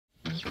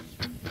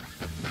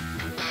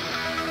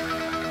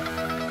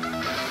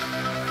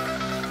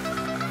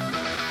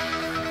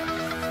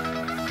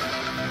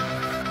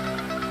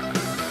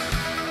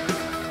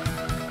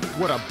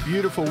What a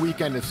beautiful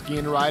weekend of ski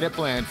and ride at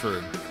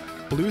Blandford.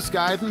 Blue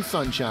skies and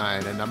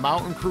sunshine, and the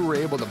mountain crew were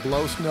able to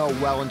blow snow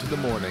well into the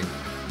morning.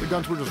 The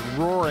guns were just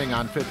roaring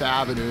on 5th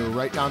Avenue,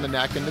 right down the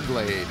neck in the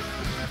glade.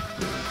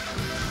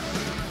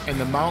 And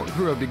the mountain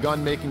crew have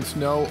begun making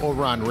snow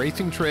over on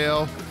Racing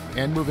Trail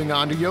and moving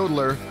on to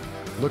Yodeler.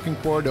 Looking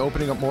forward to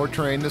opening up more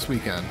terrain this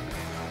weekend.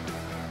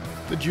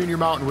 The Junior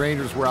Mountain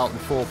Rangers were out in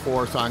full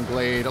force on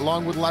Glade,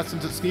 along with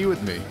lessons at Ski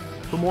With Me.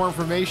 For more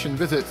information,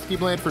 visit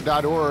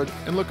skiblandford.org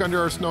and look under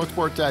our Snow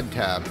Sports Ed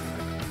tab.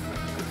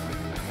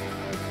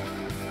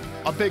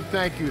 A big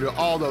thank you to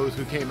all those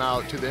who came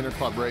out to the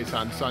Interclub race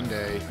on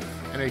Sunday,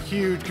 and a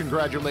huge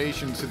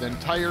congratulations to the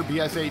entire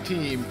BSA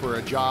team for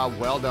a job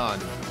well done.